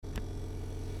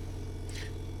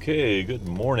Okay, good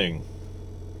morning.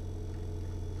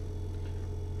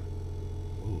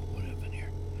 Ooh, what happened here?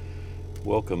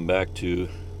 Welcome back to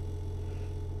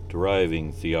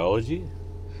Deriving Theology.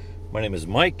 My name is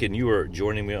Mike, and you are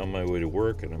joining me on my way to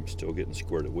work, and I'm still getting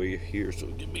squared away here, so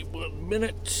give me 1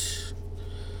 minute.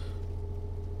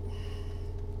 A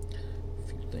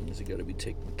few things that got to be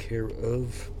taken care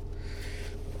of.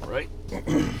 All right.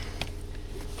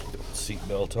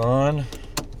 Seatbelt on.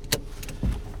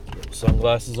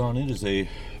 Sunglasses on. It is a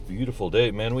beautiful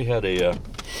day, man. We had a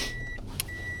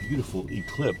beautiful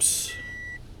eclipse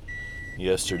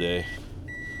yesterday.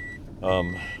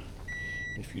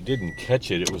 If you didn't catch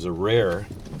it, it was a rare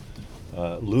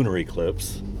lunar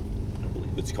eclipse. I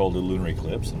believe it's called a lunar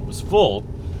eclipse, and it was full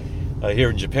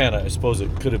here in Japan. I suppose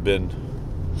it could have been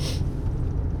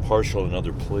partial in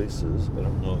other places. I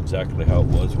don't know exactly how it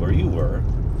was where you were.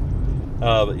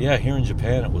 But yeah, here in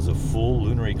Japan, it was a full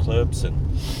lunar eclipse, and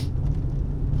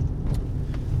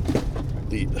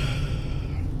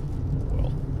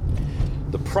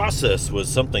the process was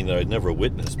something that I'd never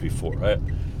witnessed before.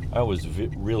 I was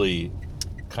really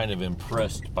kind of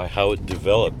impressed by how it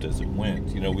developed as it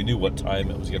went. You know, we knew what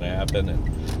time it was going to happen,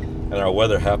 and our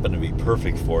weather happened to be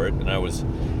perfect for it. And I was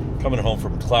coming home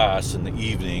from class in the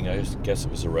evening. I guess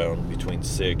it was around between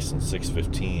 6 and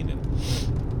 6:15, and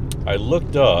I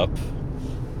looked up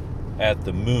at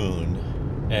the moon,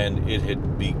 and it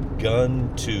had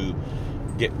begun to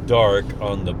get dark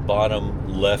on the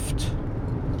bottom left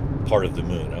part of the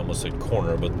moon. I almost said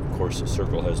corner, but of course a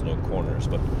circle has no corners.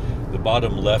 But the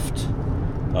bottom left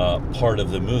part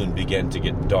of the moon began to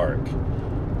get dark,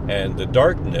 and the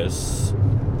darkness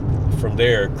from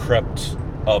there crept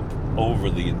up over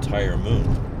the entire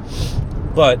moon.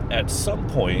 But at some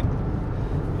point,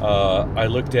 I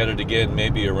looked at it again,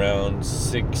 maybe around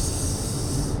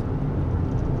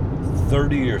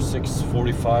 6:30 or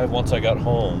 6:45 once I got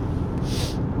home.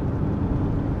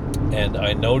 And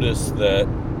I noticed that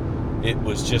it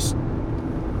was just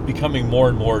becoming more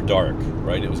and more dark,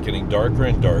 right? It was getting darker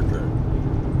and darker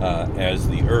as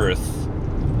the Earth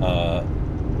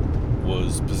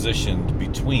was positioned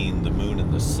between the moon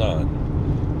and the sun,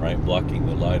 right? Blocking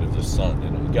the light of the sun.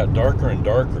 And it got darker and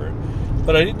darker.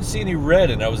 But I didn't see any red,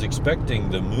 and I was expecting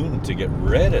the moon to get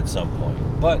red at some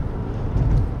point. But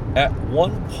at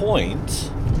one point,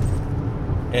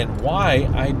 and why,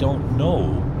 I don't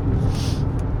know,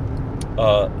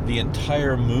 the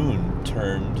entire moon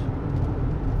turned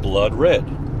blood red.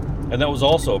 And that was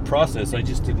also a process. I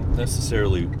just didn't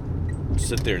necessarily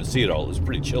sit there and see it all. It was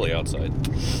pretty chilly outside,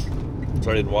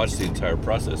 so I didn't watch the entire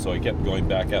process. So I kept going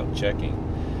back out and checking.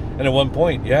 And at one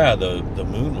point, yeah, the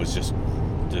moon was just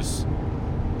this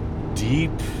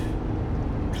deep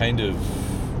kind of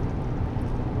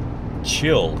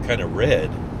chill, kind of red.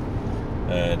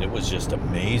 And it was just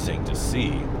amazing to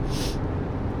see.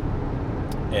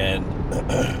 And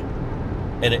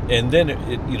then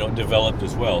it developed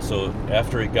as well. So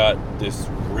after it got this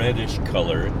reddish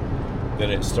color,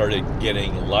 then it started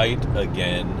getting light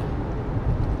again.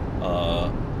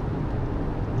 I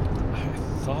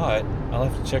thought, I'll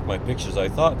have to check my pictures, I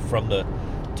thought from the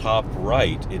top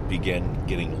right it began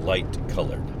getting light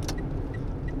colored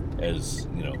as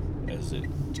it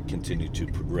continued to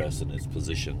progress in its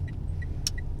position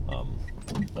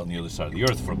on the other side of the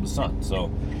Earth from the sun.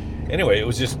 So anyway, it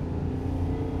was just,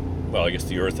 well, I guess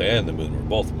the Earth and the moon were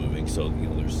both moving, so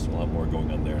there's a lot more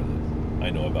going on there than I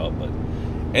know about. But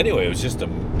anyway, it was just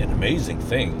an amazing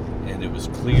thing, and it was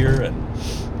clear. And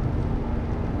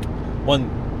one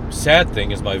sad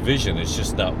thing is my vision is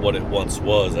just not what it once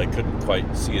was. I couldn't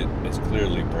quite see it as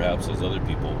clearly, perhaps, as other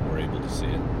people were able to see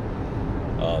it.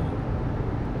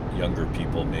 Younger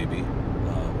people, maybe,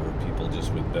 or people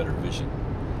just with better vision.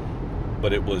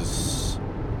 But it was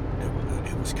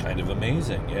kind of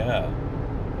amazing, yeah.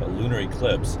 A lunar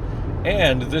eclipse.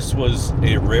 And this was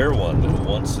a rare one,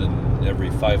 once in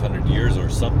every 500 years or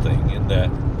something, in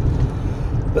that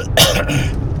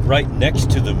right next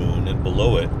to the moon and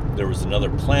below it, there was another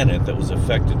planet that was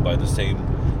affected by the same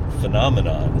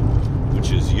phenomenon, which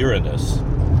is Uranus.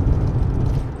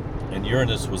 And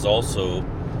Uranus was also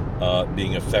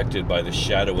being affected by the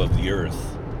shadow of the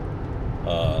Earth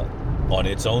on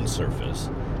its own surface.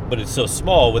 But it's so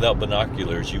small, without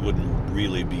binoculars, you wouldn't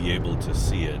really be able to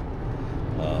see it.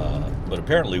 But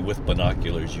apparently with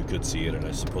binoculars you could see it, and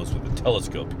I suppose with a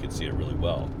telescope you could see it really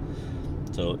well.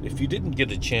 So if you didn't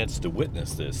get a chance to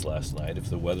witness this last night, if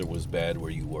the weather was bad where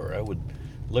you were, I would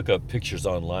look up pictures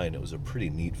online. It was a pretty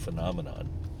neat phenomenon.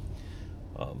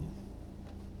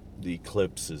 The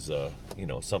eclipse is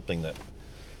something that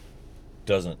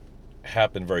doesn't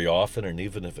happen very often, and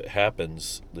even if it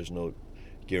happens, there's no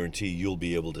guarantee you'll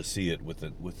be able to see it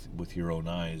with your own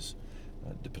eyes,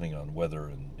 depending on weather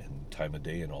and time of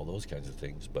day and all those kinds of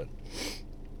things. But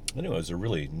anyway, it was a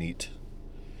really neat,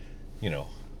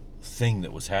 thing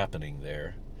that was happening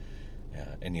there.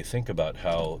 And you think about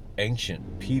how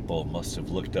ancient people must have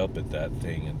looked up at that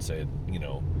thing and said,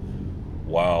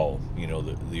 wow,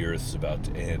 the earth's about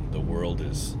to end. The world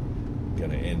is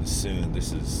going to end soon.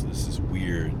 This is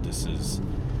weird. This is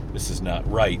not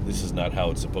right. This is not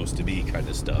how it's supposed to be, kind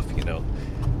of stuff.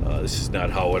 This is not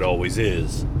how it always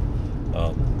is.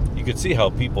 You could see how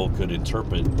people could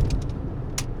interpret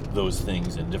those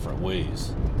things in different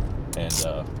ways, and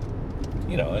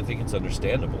I think it's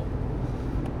understandable,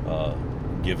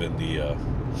 given the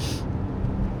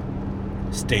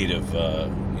state of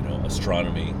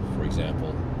astronomy, for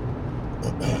example,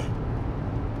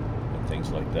 and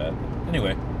things like that.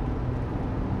 Anyway,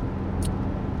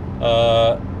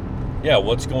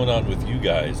 what's going on with you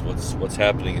guys? What's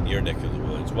happening in your neck of the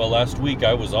woods? Well, last week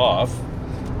I was off.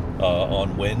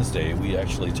 On Wednesday, we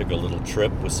actually took a little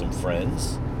trip with some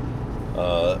friends,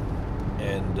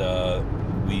 and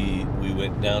we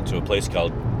went down to a place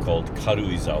called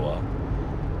Karuizawa,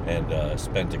 and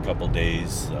spent a couple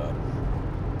days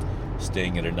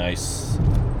staying at a nice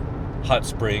hot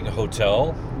spring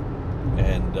hotel,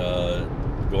 and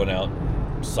going out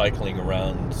and cycling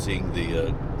around, seeing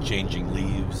the changing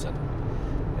leaves, and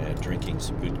drinking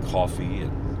some good coffee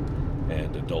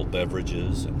and adult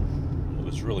beverages, and it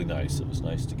was really nice. It was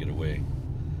nice to get away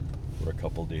for a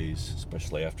couple days,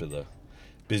 especially after the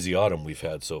busy autumn we've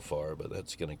had so far, but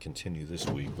that's going to continue this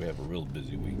week. We have a real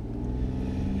busy week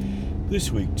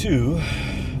this week too,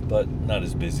 but not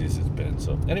as busy as it's been.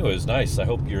 So anyway, it was nice. I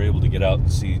hope you're able to get out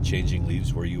and see changing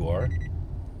leaves where you are.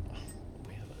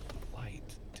 We have a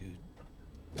light, dude.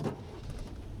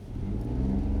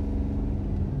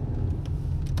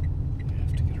 We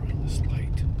have to get around this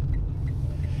light.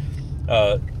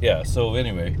 So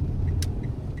anyway,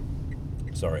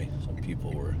 sorry, some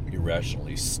people were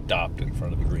irrationally stopped in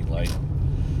front of the green light.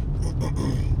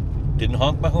 Didn't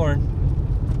honk my horn.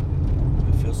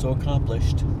 I feel so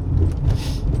accomplished,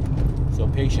 so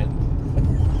patient.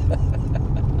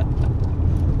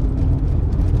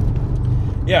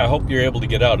 Yeah, I hope you're able to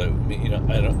get out. I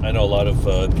know a lot of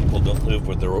people don't live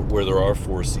where there are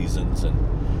four seasons, and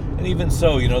even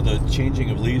so, the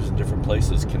changing of leaves in different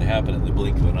places can happen in the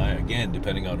blink of an eye. Again,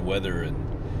 depending on weather and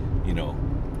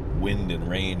wind and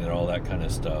rain and all that kind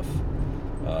of stuff.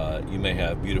 You may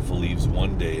have beautiful leaves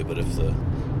one day, but if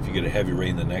you get a heavy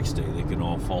rain the next day, they can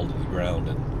all fall to the ground,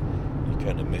 and you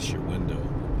kind of miss your window.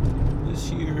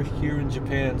 This year here in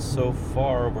Japan, so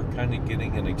far, we're kind of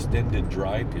getting an extended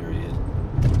dry period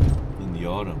in the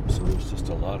autumn, so there's just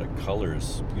a lot of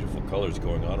colors, beautiful colors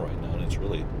going on right now, and it's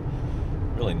really,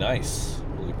 really nice,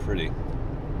 really pretty.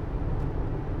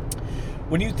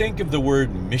 When you think of the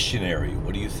word missionary,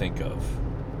 what do you think of?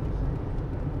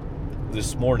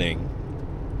 This morning,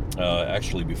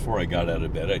 actually before I got out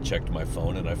of bed, I checked my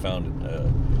phone and I found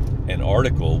an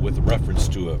article with reference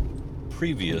to a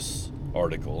previous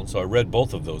article, and so I read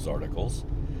both of those articles,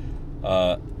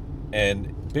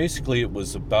 and basically it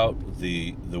was about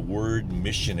the word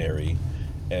missionary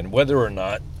and whether or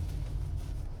not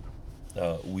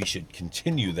we should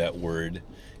continue that word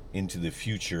into the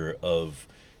future of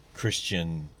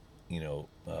Christian,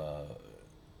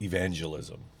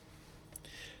 evangelism.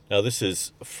 Now, this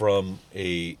is from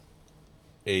a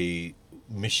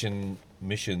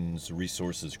missions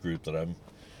resources group that I'm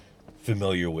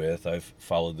familiar with. I've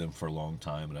followed them for a long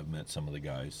time, and I've met some of the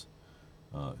guys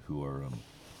who are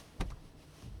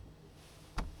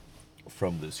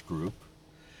from this group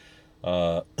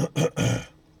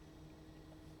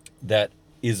that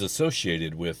is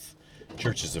associated with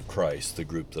Churches of Christ, the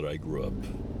group that I grew up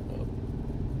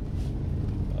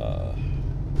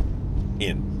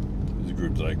in. The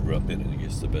group that I grew up in, I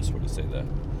guess is the best way to say that.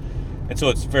 And so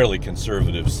it's fairly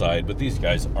conservative side, but these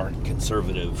guys aren't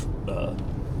conservative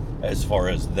as far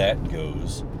as that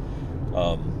goes.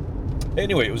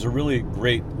 Anyway, it was a really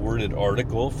great worded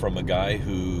article from a guy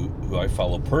who I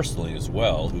follow personally as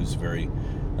well, who's very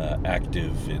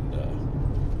active in,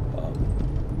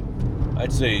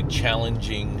 I'd say,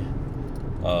 challenging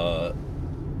the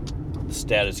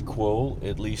status quo,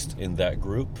 at least in that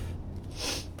group,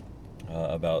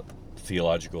 about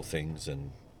theological things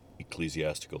and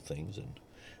ecclesiastical things and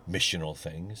missional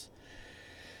things.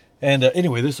 And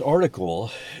anyway, this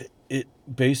article, it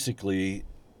basically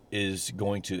is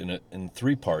going to, in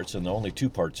 3 parts, and the only 2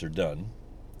 parts are done,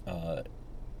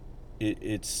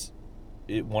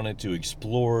 it wanted to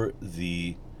explore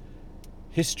the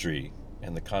history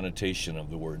and the connotation of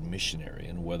the word missionary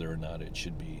and whether or not it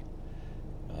should be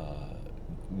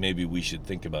maybe we should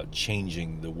think about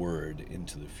changing the word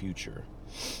into the future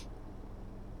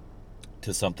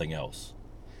to something else.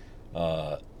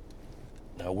 Now,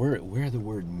 where the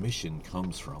word mission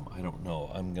comes from, I don't know.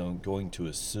 I'm going to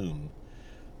assume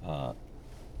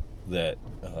that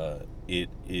it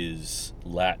is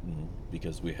Latin,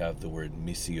 because we have the word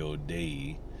missio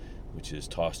Dei, which is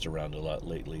tossed around a lot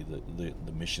lately,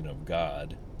 the mission of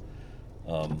God.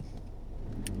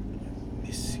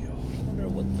 Missio. I wonder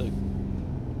what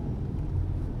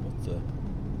the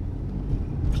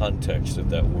context of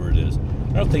that word is.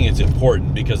 I don't think it's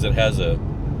important, because it has a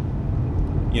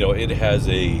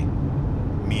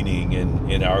meaning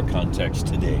in our context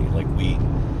today. Like we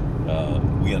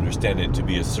understand it to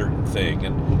be a certain thing,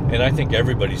 and I think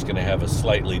everybody's going to have a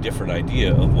slightly different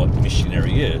idea of what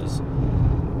missionary is,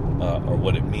 or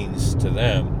what it means to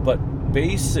them. But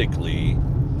basically,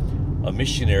 a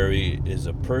missionary is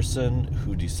a person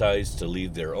who decides to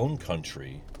leave their own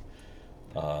country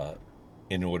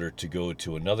in order to go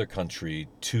to another country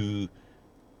to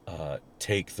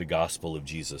take the gospel of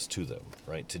Jesus to them,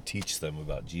 right? To teach them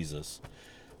about Jesus.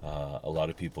 A lot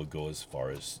of people go as far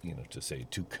as, to say,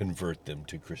 to convert them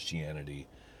to Christianity,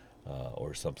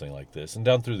 or something like this. And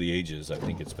down through the ages, I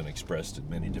think it's been expressed in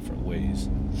many different ways.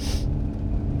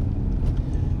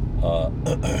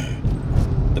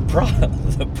 The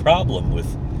problem with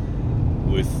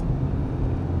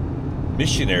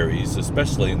missionaries,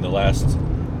 especially in the last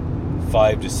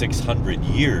 500 to 600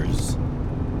 years,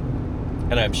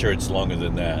 and I'm sure it's longer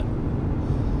than that,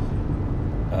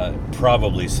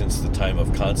 probably since the time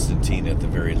of Constantine at the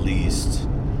very least.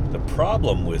 The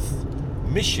problem with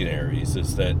missionaries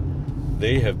is that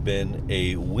they have been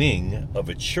a wing of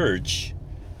a church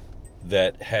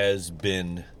that has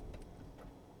been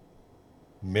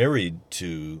married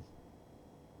to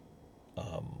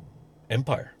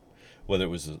empire, whether it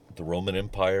was the Roman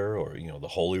Empire, or the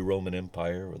Holy Roman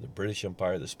Empire, or the British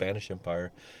Empire, the Spanish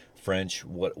Empire, French,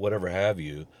 whatever have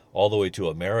you, all the way to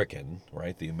American,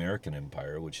 right? The American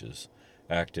Empire, which is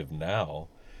active now.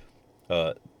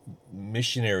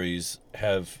 Missionaries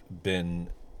have been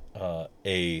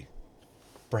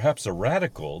perhaps a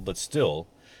radical, but still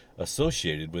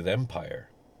associated with empire,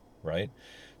 right?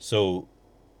 So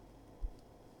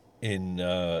in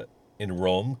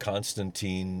Rome,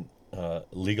 Constantine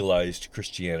legalized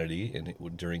Christianity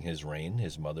during his reign.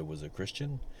 His mother was a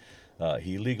Christian.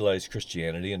 He legalized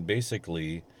Christianity and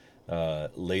basically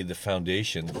laid the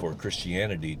foundation for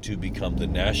Christianity to become the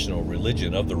national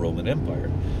religion of the Roman Empire.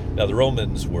 Now, the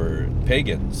Romans were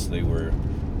pagans. They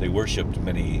worshipped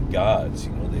many gods.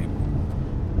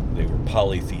 They were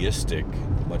polytheistic,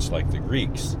 much like the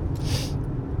Greeks.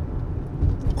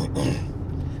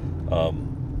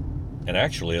 And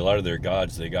actually, a lot of their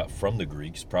gods they got from the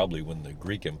Greeks, probably when the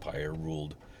Greek Empire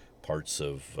ruled parts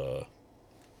of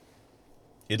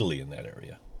Italy in that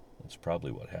area. That's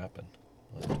probably what happened.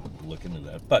 I'll have to look into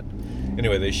that. But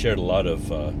anyway, they shared a lot of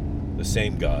the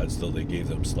same gods, though they gave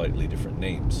them slightly different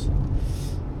names.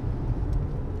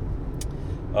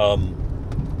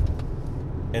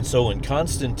 And so when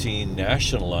Constantine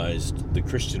nationalized the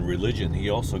Christian religion, he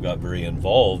also got very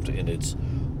involved in its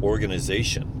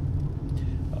organization.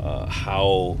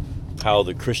 How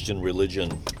the Christian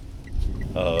religion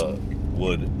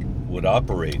would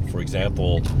operate. For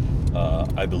example,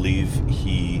 I believe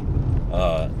he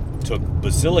took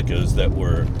basilicas that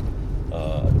were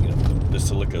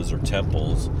basilicas or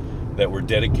temples that were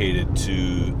dedicated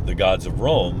to the gods of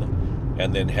Rome,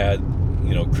 and then had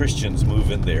Christians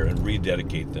move in there and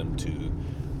rededicate them to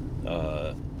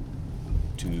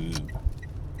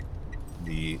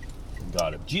the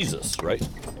God of Jesus, right?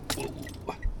 Whoa.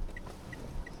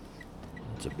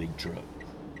 It's a big truck.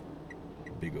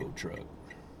 Big old truck.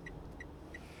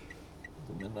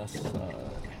 Put them in that side.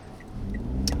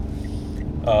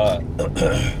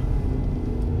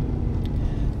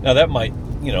 Now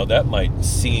that might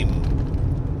seem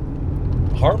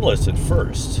harmless at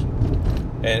first,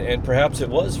 and perhaps it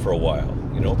was for a while.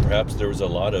 Perhaps there was a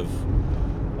lot of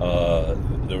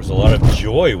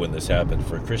joy when this happened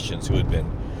for Christians who had been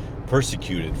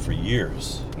persecuted for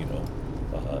years.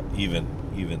 Even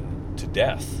to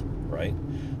death, right?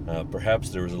 Perhaps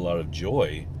there was a lot of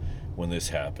joy when this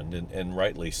happened, and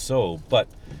rightly so. But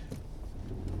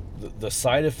the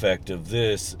side effect of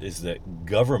this is that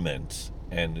government,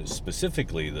 and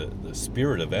specifically the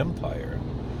spirit of empire,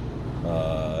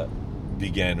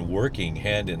 began working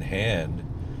hand in hand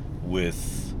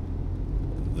with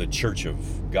the Church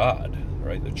of God,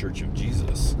 right? The Church of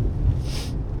Jesus.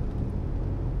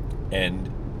 And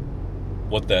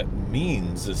what that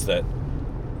means is that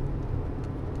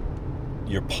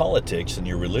your politics and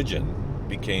your religion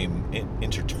became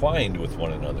intertwined with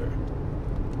one another,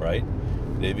 right?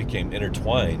 They became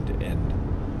intertwined, and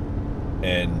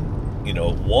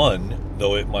one,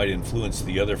 though it might influence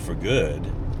the other for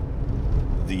good,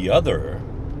 the other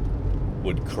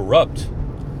would corrupt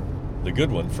the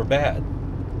good one for bad,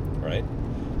 right?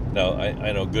 Now,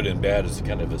 I know good and bad is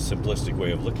kind of a simplistic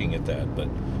way of looking at that, but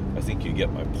I think you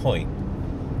get my point.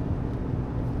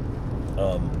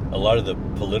 A lot of the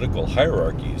political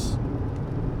hierarchies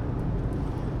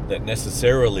that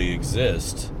necessarily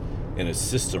exist in a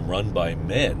system run by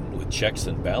men with checks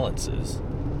and balances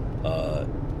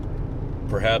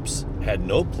perhaps had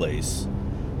no place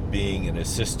being in a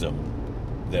system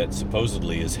that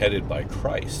supposedly is headed by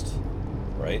Christ,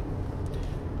 right?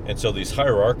 And so these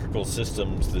hierarchical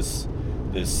systems, this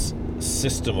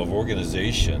system of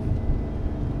organization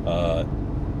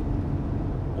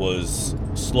was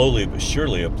slowly but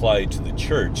surely applied to the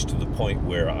church to the point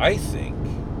where I think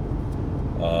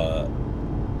the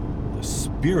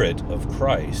Spirit of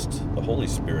Christ, the Holy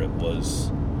Spirit,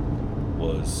 was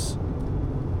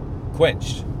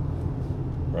quenched,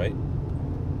 right?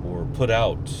 Or put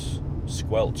out,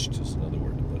 squelched is another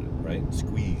word to put it, right?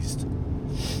 Squeezed.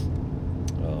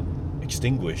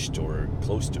 Extinguished or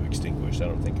close to extinguished. I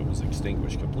don't think it was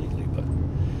extinguished completely, but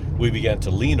we began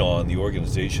to lean on the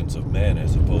organizations of men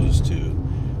as opposed to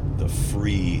the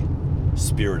free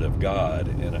Spirit of God.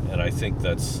 And I think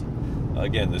that's,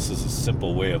 again, this is a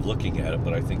simple way of looking at it,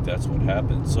 but I think that's what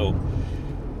happened. So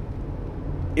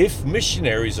if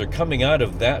missionaries are coming out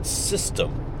of that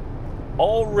system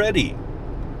already,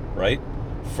 right,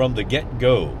 from the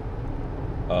get-go,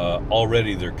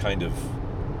 already they're kind of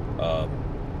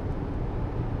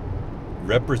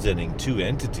representing two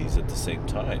entities at the same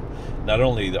time. Not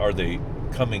only are they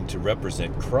coming to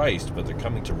represent Christ, but they're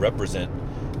coming to represent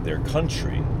their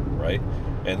country, right?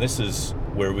 And this is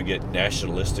where we get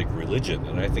nationalistic religion,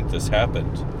 and I think this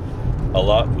happened a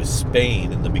lot with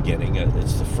Spain in the beginning.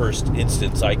 It's the first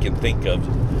instance I can think of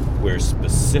where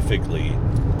specifically,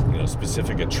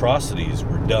 specific atrocities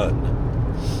were done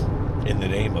in the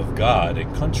name of God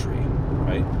and country,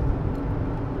 right?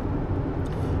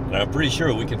 And I'm pretty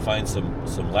sure we can find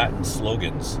some Latin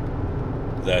slogans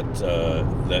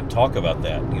that talk about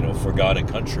that, for God and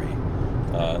country,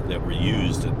 that were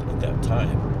used at that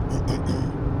time.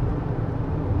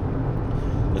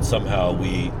 That somehow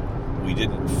we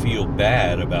didn't feel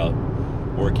bad about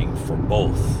working for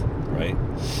both, right?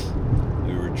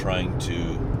 We were trying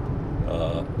to.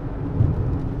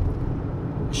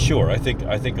 Sure, I think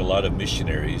a lot of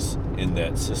missionaries in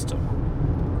that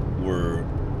system were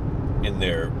in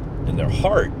their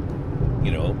heart,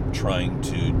 trying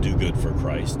to do good for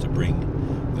Christ, to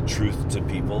bring the truth to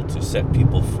people, to set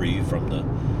people free from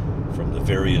the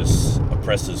various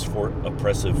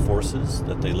oppressive forces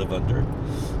that they live under,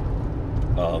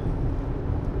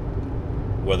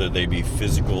 whether they be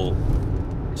physical,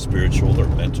 spiritual, or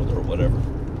mental, or whatever.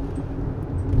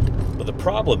 But the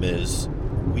problem is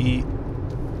we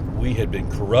had been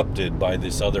corrupted by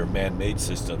this other man-made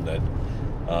system that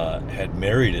had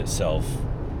married itself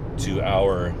to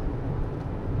our,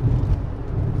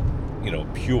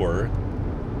 pure,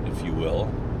 if you will,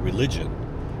 religion.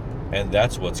 And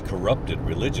that's what's corrupted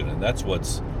religion, and that's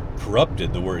what's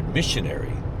corrupted the word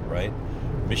missionary, right?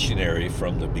 Missionary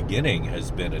from the beginning has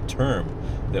been a term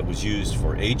that was used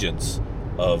for agents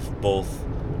of both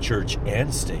church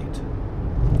and state.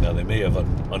 Now, they may have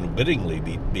unwittingly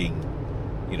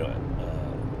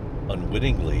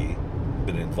unwittingly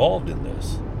been involved in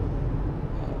this.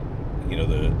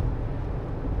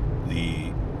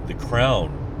 The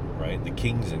crown, right? The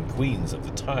kings and queens of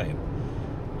the time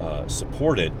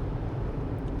supported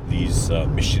these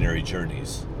missionary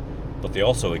journeys, but they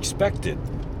also expected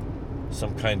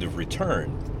some kind of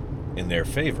return in their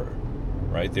favor,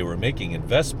 right? They were making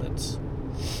investments,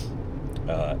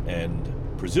 and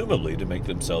presumably to make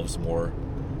themselves more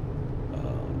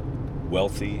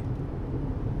wealthy,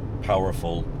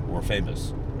 powerful, or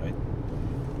famous, right?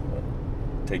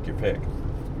 Take your pick.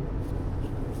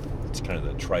 It's kind of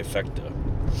the trifecta.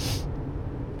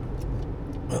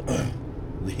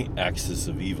 The axis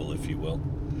of evil, if you will.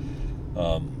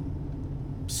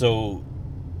 So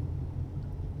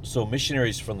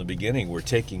missionaries from the beginning were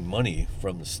taking money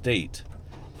from the state,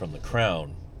 from the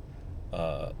crown,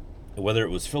 whether it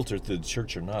was filtered through the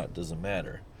church or not, doesn't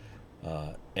matter.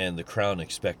 And the crown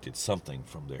expected something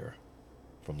from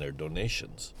their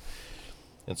donations.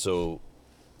 And so,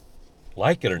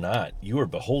 like it or not, you are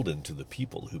beholden to the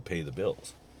people who pay the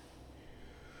bills.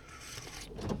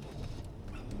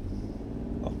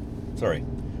 Oh, sorry.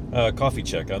 Coffee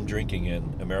check. I'm drinking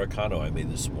an Americano I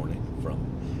made this morning from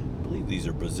believe these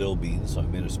are Brazil beans, so I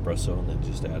made espresso and then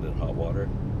just added hot water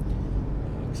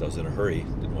because I was in a hurry.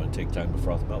 Didn't want to take time to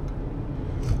froth milk.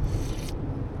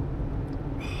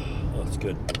 Oh, that's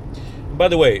good. And by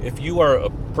the way, if you are a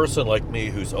person like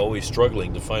me who's always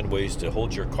struggling to find ways to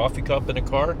hold your coffee cup in a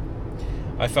car,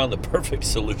 I found the perfect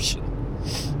solution.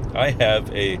 I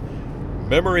have a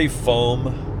memory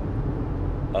foam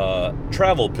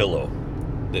travel pillow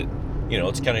that,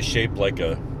 it's kind of shaped like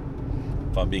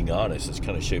if I'm being honest, it's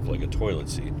kind of shaped like a toilet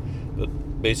seat.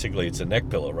 But basically it's a neck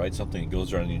pillow, right? Something that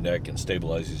goes around your neck and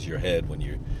stabilizes your head when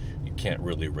you can't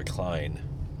really recline,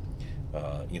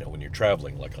 when you're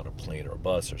traveling, like on a plane or a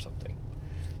bus or something.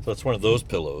 So it's one of those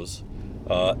pillows.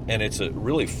 And it's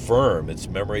really firm. It's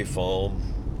memory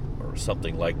foam or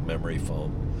something like memory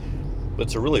foam. But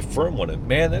it's a really firm one. And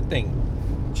man, that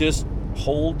thing just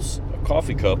holds a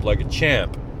coffee cup like a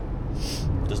champ.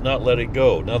 Does not let it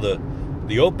go. Now the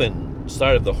open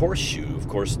side of the horseshoe, of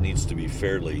course, needs to be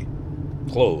fairly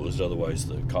closed. Otherwise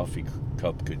the coffee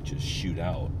cup could just shoot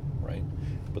out, right?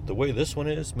 But the way this one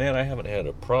is, man, I haven't had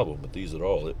a problem with these at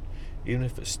all. Even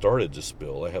if it started to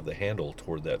spill, I have the handle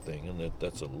toward that thing, and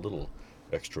that's a little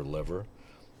extra lever.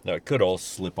 Now, it could all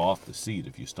slip off the seat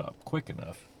if you stop quick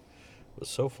enough. But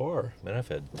so far, man, I've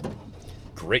had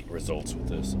great results with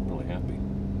this. I'm really happy.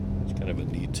 It's kind of a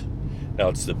neat... Now,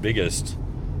 it's the biggest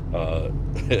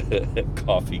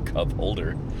coffee cup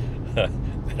holder that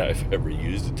I've ever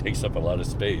used. It takes up a lot of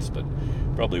space, but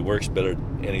probably works better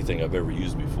than anything I've ever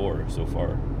used before so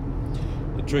far.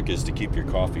 The trick is to keep your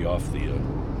coffee off the...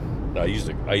 I use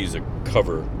a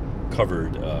covered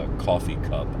coffee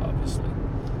cup, obviously.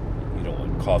 You don't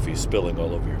want coffee spilling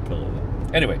all over your pillow.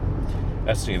 Anyway,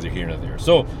 that's neither here nor there.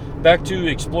 So, back to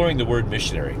exploring the word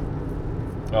missionary.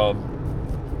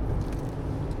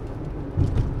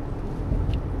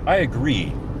 I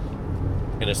agree,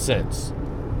 in a sense,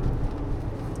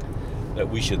 that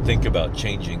we should think about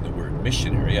changing the word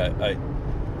missionary.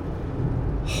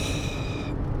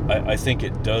 I think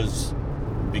it does,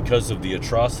 because of the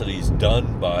atrocities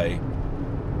done by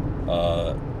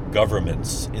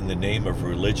governments in the name of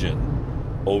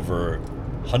religion over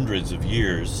hundreds of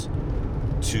years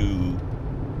to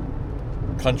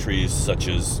countries such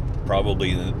as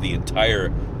probably the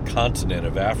entire continent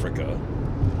of Africa,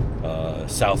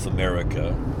 South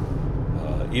America,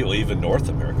 even North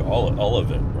America, all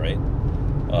of it, right?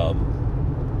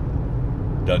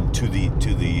 Done to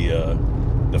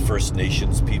the First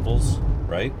Nations peoples,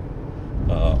 right?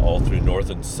 All through North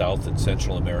and South and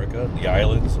Central America, the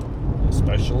islands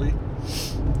especially.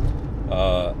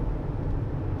 I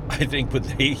think when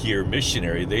they hear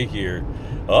missionary, they hear,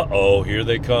 here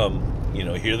they come.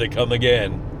 Here they come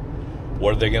again.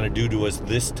 What are they going to do to us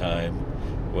this time?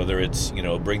 Whether it's,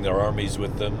 bring their armies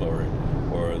with them or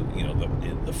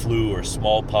the flu or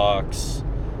smallpox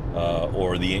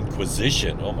or the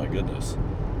Inquisition. Oh my goodness.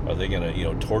 Are they going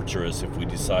to, torture us if we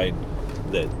decide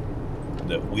that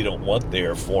we don't want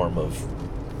their form of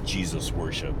Jesus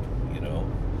worship,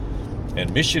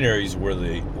 And missionaries were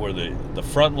the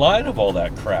front line of all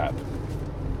that crap,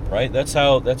 right? That's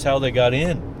how they got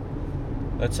in.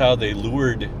 That's how they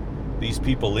lured these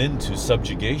people into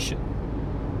subjugation.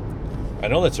 I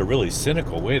know that's a really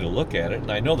cynical way to look at it,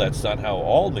 and I know that's not how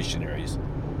all missionaries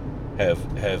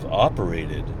have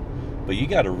operated. But you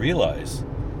got to realize,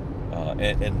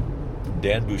 and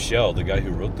Dan Buchel, the guy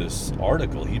who wrote this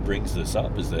article, he brings this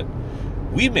up, is that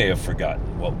we may have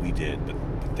forgotten what we did, but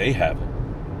they haven't,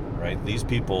 right? These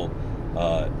people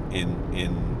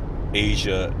in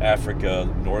Asia, Africa,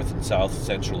 North and South,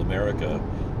 Central America,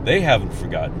 they haven't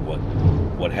forgotten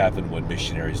what happened when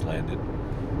missionaries landed.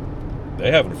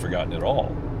 They haven't forgotten at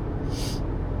all.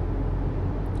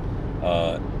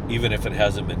 Even if it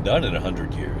hasn't been done in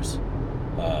 100 years,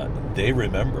 they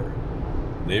remember.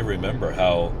 They remember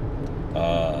how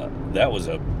that was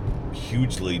a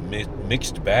hugely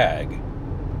mixed bag,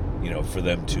 for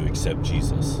them to accept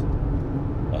Jesus.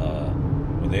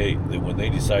 When they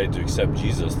decided to accept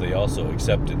Jesus, they also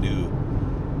accept a new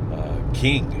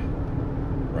king,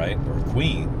 right, or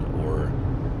queen, or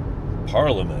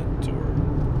parliament, or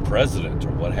president,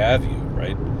 or what have you,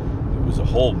 right? It was a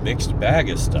whole mixed bag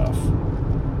of stuff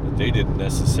that they didn't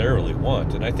necessarily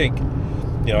want. And I think,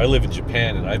 I live in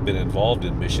Japan, and I've been involved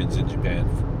in missions in Japan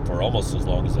for almost as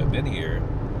long as I've been here.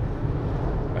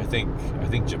 I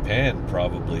think Japan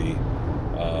probably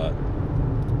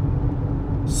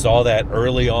saw that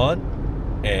early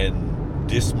on and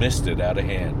dismissed it out of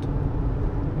hand,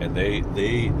 and they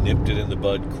nipped it in the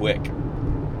bud quick.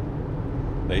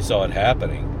 They saw it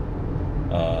happening,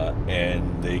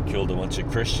 and they killed a bunch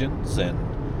of Christians, and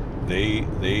they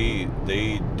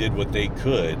did what they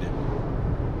could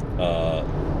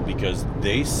because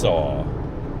they saw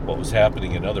what was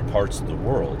happening in other parts of the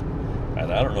world.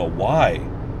 And I don't know why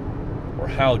or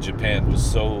how Japan was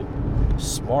so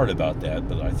smart about that,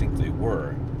 but I think they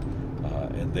were.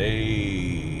 And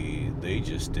they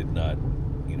just did not,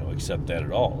 accept that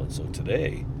at all. And so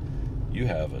today, you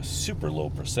have a super low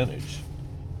percentage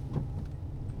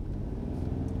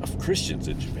of Christians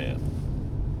in Japan.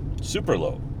 Super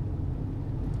low.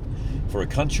 For a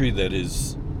country that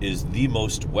is the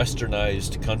most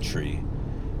westernized country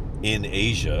in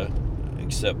Asia,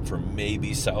 except for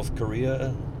maybe South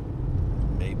Korea,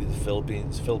 maybe the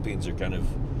Philippines. Philippines are kind of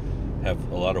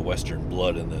have a lot of Western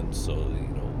blood in them, so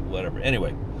whatever.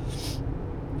 Anyway,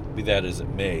 be that as it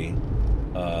may,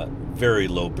 very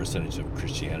low percentage of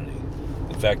Christianity.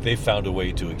 In fact, they found a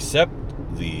way to accept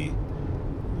the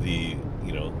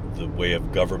way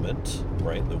of government,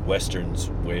 right? The Western's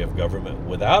way of government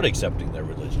without accepting their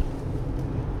religion.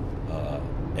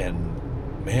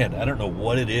 And man, I don't know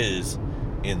what it is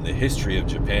in the history of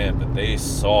Japan, but they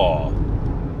saw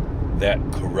that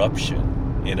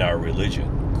corruption in our religion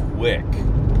quick,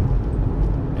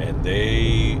 and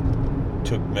they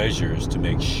took measures to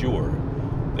make sure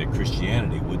that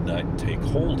Christianity would not take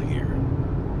hold here.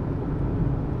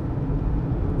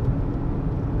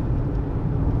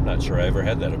 I'm not sure I ever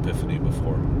had that epiphany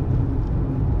before.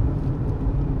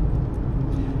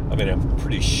 I mean, I'm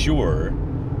pretty sure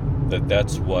that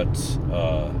that's what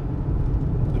the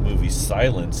movie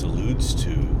Silence alludes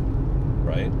to,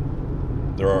 right?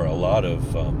 There are a lot of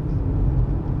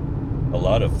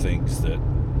things that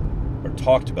are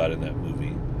talked about in that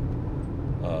movie,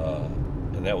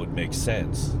 and that would make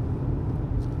sense.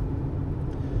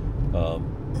 But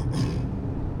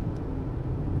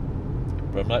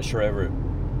I'm not sure I ever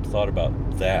thought about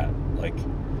that, like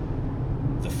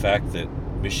the fact that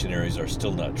missionaries are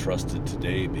still not trusted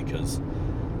today because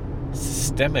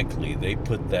systemically they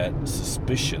put that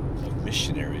suspicion of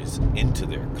missionaries into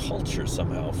their culture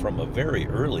somehow from a very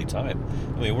early time.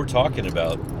 I mean, we're talking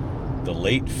about the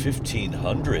late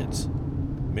 1500s.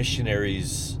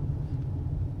 Missionaries,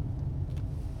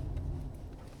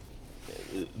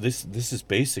 this is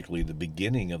basically the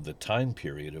beginning of the time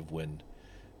period of when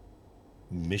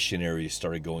missionaries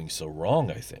started going so wrong,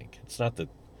 I think. It's not that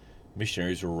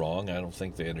missionaries were wrong. I don't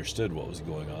think they understood what was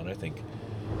going on. I think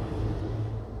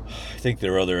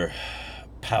there are other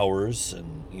powers, and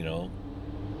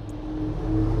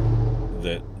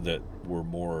that were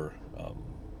more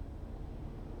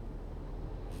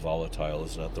volatile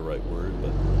is not the right word,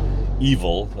 but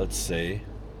evil, let's say,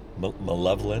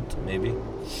 malevolent maybe,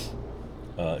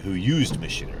 who used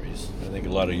missionaries. I think a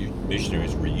lot of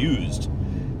missionaries were used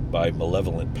by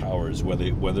malevolent powers,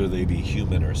 whether they be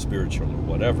human or spiritual or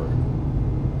whatever.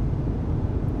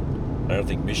 I don't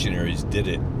think missionaries did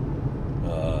it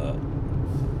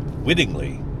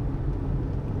wittingly.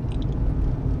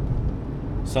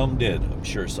 Some did. I'm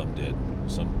sure some did.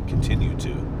 Some continue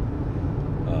to.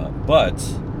 But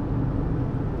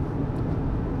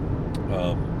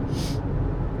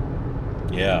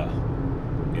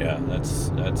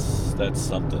that's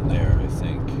something there. I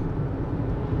think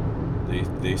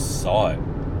they saw it.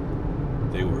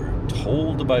 They were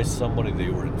told by somebody. They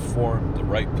were informed, the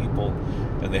right people,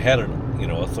 and they had an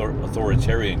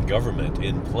authoritarian government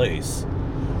in place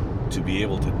to be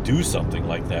able to do something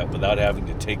like that without having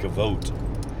to take a vote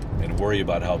and worry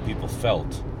about how people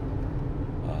felt.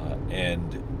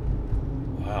 And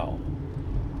wow,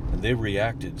 and they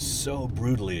reacted so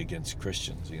brutally against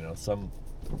Christians.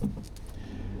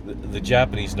 The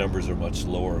Japanese numbers are much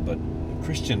lower, but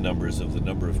Christian numbers of the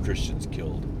number of Christians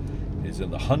killed is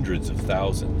in the hundreds of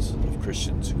thousands of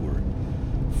Christians who were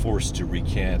forced to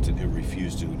recant and who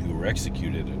refused to, and who were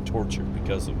executed and tortured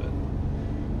because of it.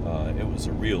 It was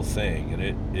a real thing, and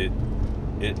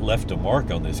it left a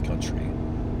mark on this country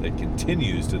that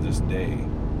continues to this day.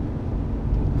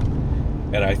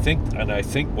 And I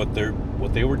think what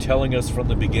they were telling us from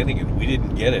the beginning, and we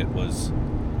didn't get it, was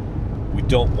we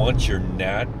don't want your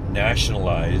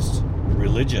nationalized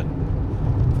religion.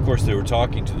 Of course, they were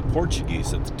talking to the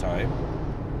Portuguese at the time,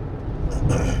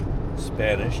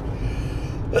 Spanish,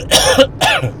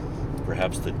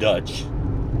 perhaps the Dutch,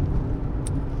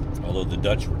 although the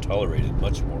Dutch were tolerated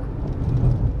much more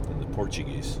than the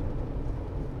Portuguese.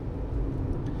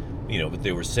 But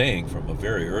they were saying from a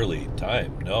very early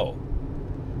time, no,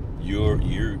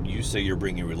 you say you're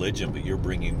bringing religion, but you're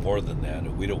bringing more than that,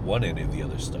 and we don't want any of the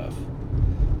other stuff.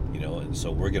 And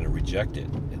so we're going to reject it,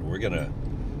 and we're going to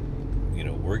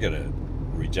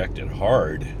reject it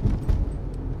hard.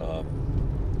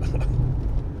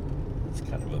 It's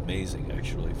kind of amazing,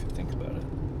 actually, if you think about it.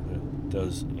 It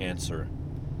does answer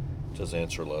Does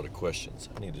answer a lot of questions.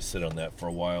 I need to sit on that for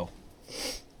a while.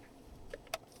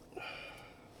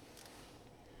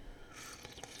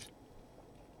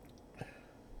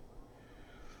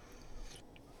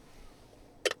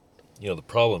 The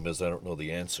problem is I don't know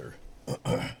the answer.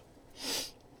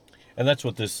 And that's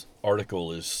what this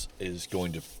article is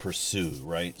going to pursue,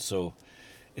 right? So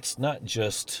it's not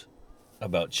just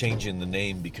about changing the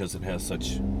name because it has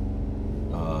such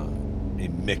a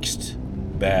mixed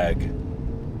bag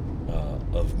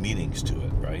of meanings to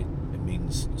it, right? It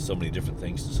means so many different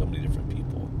things to so many different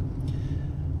people.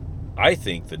 I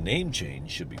think the name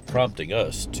change should be prompting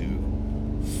us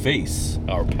to face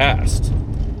our past.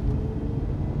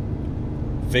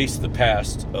 Face the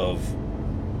past of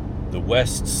the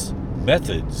West's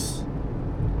methods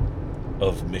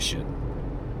of mission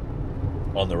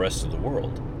on the rest of the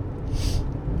world.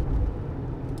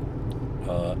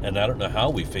 And I don't know how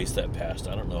we face that past.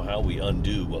 I don't know how we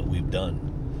undo what we've done.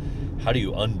 How do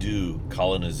you undo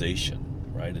colonization,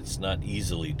 right? It's not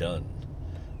easily done.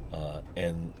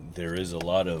 And there is a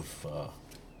lot of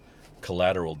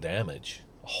collateral damage,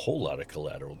 a whole lot of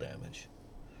collateral damage.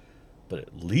 But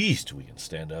at least we can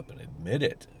stand up and admit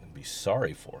it and be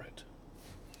sorry for it.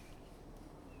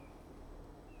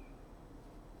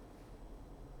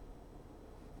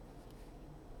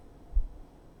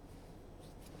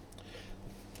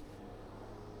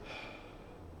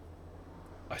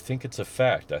 I think it's a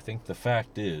fact. I think the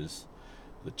fact is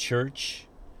the church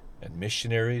and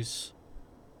missionaries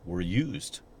were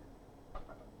used.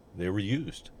 They were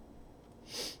used.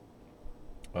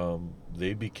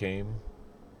 They became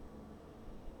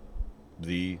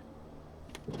the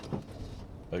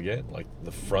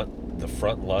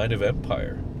front line of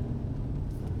empire,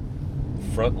 the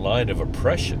front line of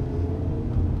oppression.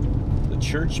 The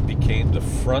church became the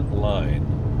front line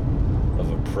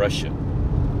of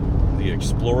oppression, the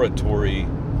exploratory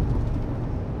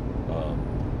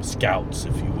scouts,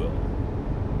 if you will.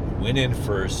 We went in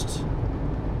first,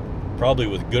 probably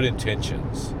with good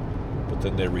intentions, but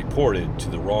then they reported to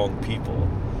the wrong people.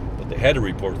 But they had to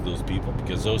report to those people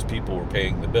because those people were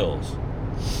paying the bills.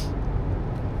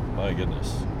 My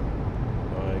goodness.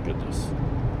 My goodness.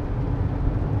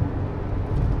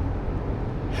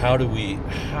 How do we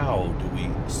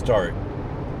start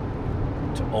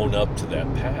to own up to that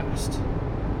past?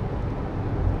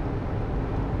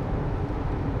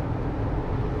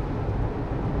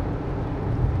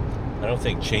 I don't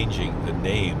think changing the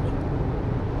name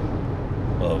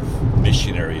of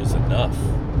missionary is enough.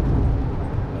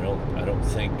 I don't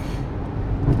think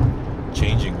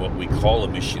changing what we call a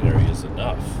missionary is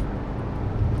enough.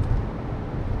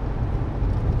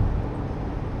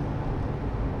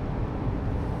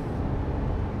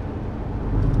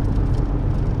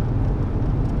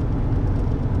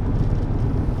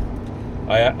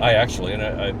 I actually, and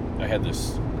I had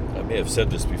this, I may have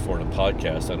said this before in a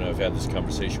podcast, I know I've had this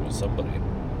conversation with somebody.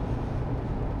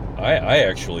 I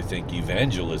actually think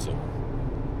evangelism,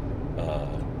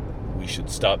 we should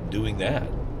stop doing that.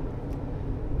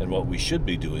 And what we should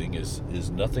be doing is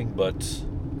nothing but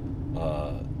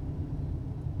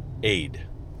aid,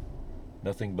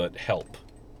 nothing but help,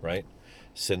 right?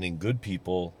 Sending good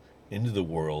people into the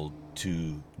world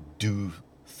to do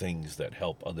things that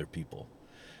help other people.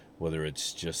 Whether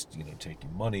it's just,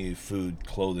 taking money, food,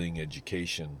 clothing,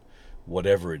 education,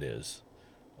 whatever it is.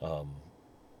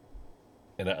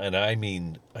 And I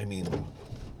mean,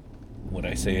 when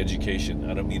I say education,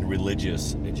 I don't mean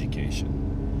religious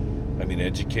education. I mean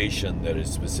education that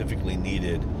is specifically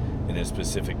needed in a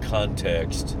specific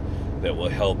context that will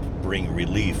help bring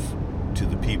relief to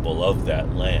the people of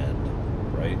that land,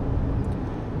 right?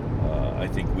 I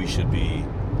think we should be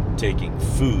taking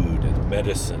food and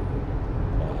medicine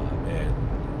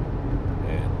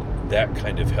and that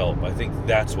kind of help. I think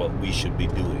that's what we should be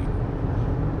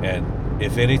doing. And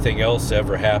if anything else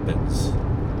ever happens,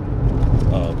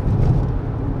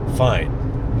 fine,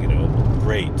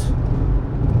 great.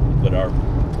 But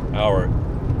our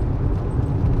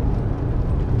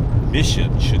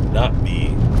mission should not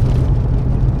be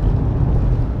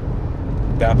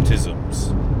baptisms,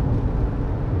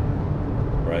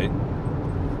 right?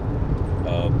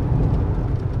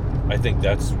 I think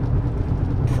that's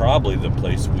probably the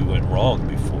place we went wrong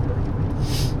before.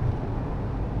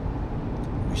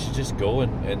 We should just go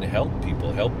and help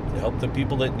people, help the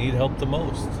people that need help the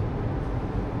most.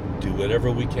 Do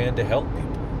whatever we can to help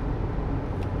people.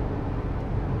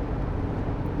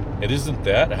 And isn't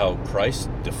that how Christ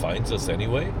defines us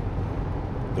anyway?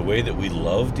 The way that we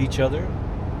loved each other?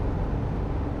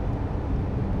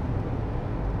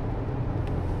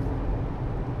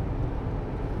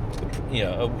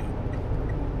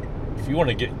 If you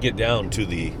want to get down to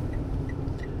the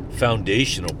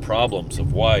foundational problems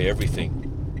of why everything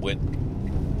went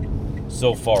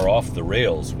so far off the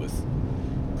rails with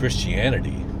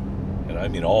Christianity, and I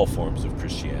mean all forms of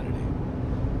Christianity,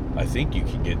 I think you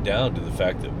can get down to the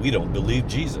fact that we don't believe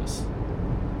Jesus.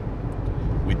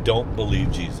 We don't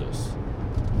believe Jesus.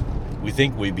 We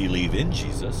think we believe in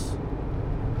Jesus,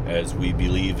 as we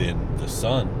believe in the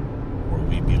sun, or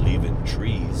we believe in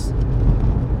trees.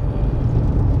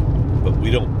 But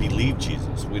we don't believe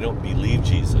Jesus. We don't believe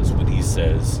Jesus when he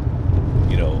says,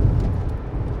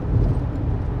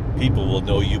 people will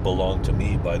know you belong to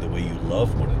me by the way you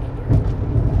love one another.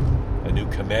 A new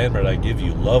commandment I give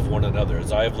you, love one another.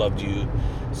 As I have loved you,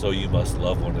 so you must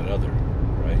love one another.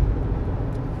 Right?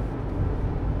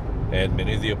 And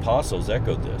many of the apostles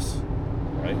echoed this.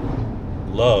 Right?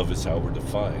 Love is how we're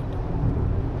defined.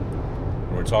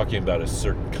 We're talking about a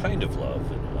certain kind of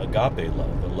love, an agape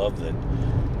love, a love that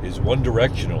is one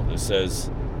directional, that says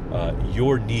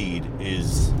your need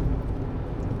is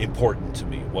important to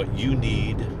me. What you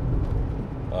need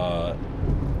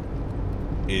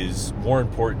is more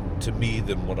important to me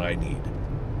than what I need.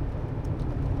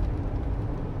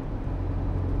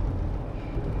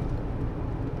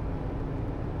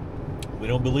 We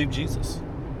don't believe Jesus.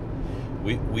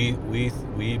 We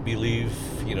believe,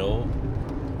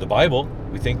 the Bible.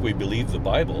 We think we believe the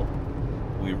Bible.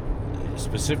 We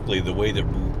specifically the way that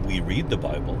we read the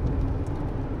Bible.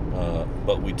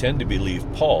 But we tend to believe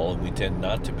Paul, and we tend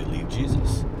not to believe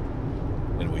Jesus.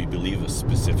 And we believe a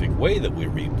specific way that we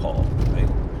read Paul, right?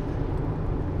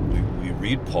 We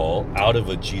read Paul out of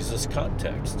a Jesus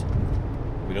context.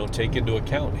 We don't take into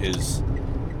account his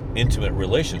intimate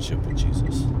relationship with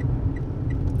Jesus.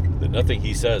 That nothing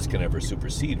he says can ever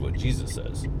supersede what Jesus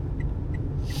says.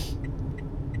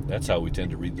 That's how we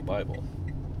tend to read the Bible.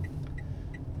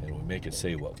 And we make it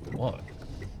say what we want.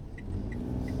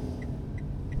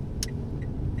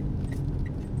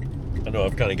 I know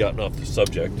I've kind of gotten off the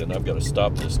subject, and I've got to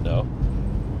stop this now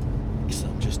because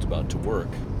I'm just about to work.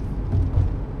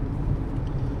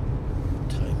 What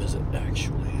time is it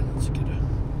actually? Let's get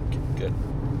good.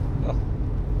 Oh,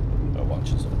 my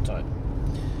watch is on time.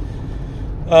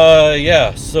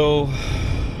 So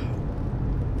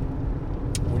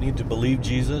we need to believe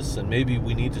Jesus, and maybe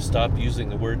we need to stop using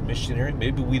the word missionary.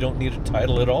 Maybe we don't need a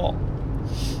title at all.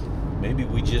 Maybe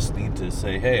we just need to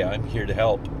say, hey, I'm here to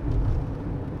help.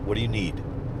 What do you need?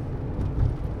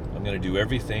 I'm going to do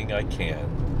everything I can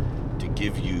to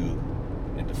give you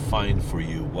and to find for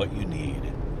you what you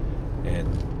need. And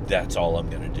that's all I'm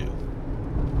going to do.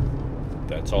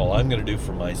 That's all I'm going to do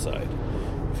from my side.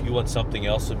 If you want something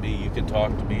else of me, you can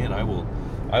talk to me, and I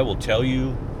will tell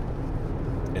you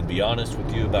and be honest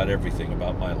with you about everything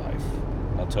about my life.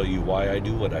 I'll tell you why I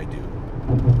do what I do.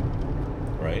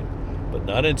 Right? But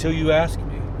not until you ask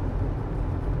me.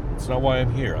 It's not why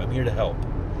I'm here. I'm here to help.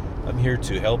 I'm here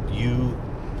to help you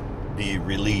be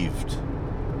relieved,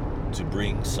 to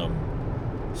bring some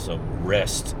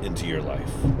rest into your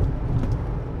life.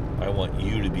 I want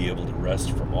you to be able to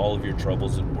rest from all of your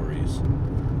troubles and worries.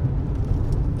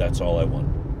 That's all I want.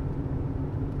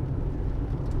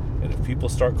 And if people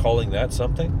start calling that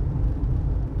something,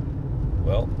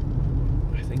 well,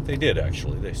 I think they did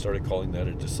actually. They started calling that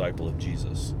a disciple of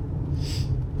Jesus.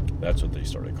 That's what they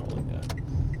started calling that.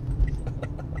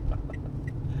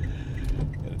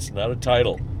 And it's not a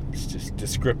title. It's just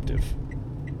descriptive.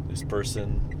 This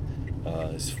person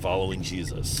is following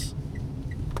Jesus.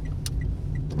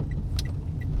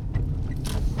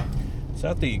 It's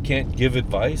not that you can't give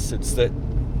advice. It's that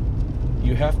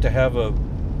you have to have a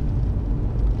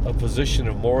position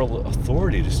of moral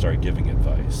authority to start giving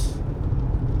advice.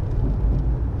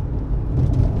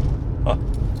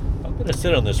 I'm going to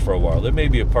sit on this for a while. There may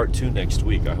be a part 2 next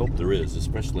week. I hope there is,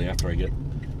 especially after I get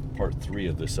part 3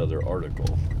 of this other article.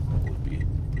 That would be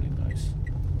pretty nice.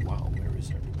 Wow, where is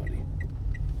everybody?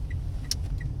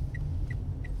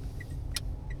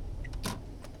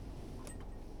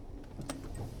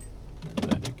 Where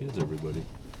the heck is everybody?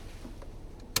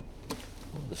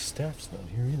 Well, the staff's not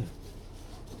here either.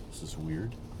 This is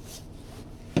weird.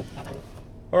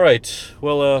 All right.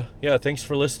 Well, yeah, thanks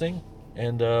for listening.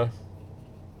 And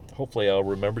hopefully I'll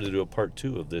remember to do a part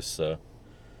 2 of this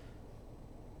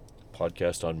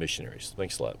podcast on missionaries.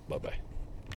 Thanks a lot. Bye-bye.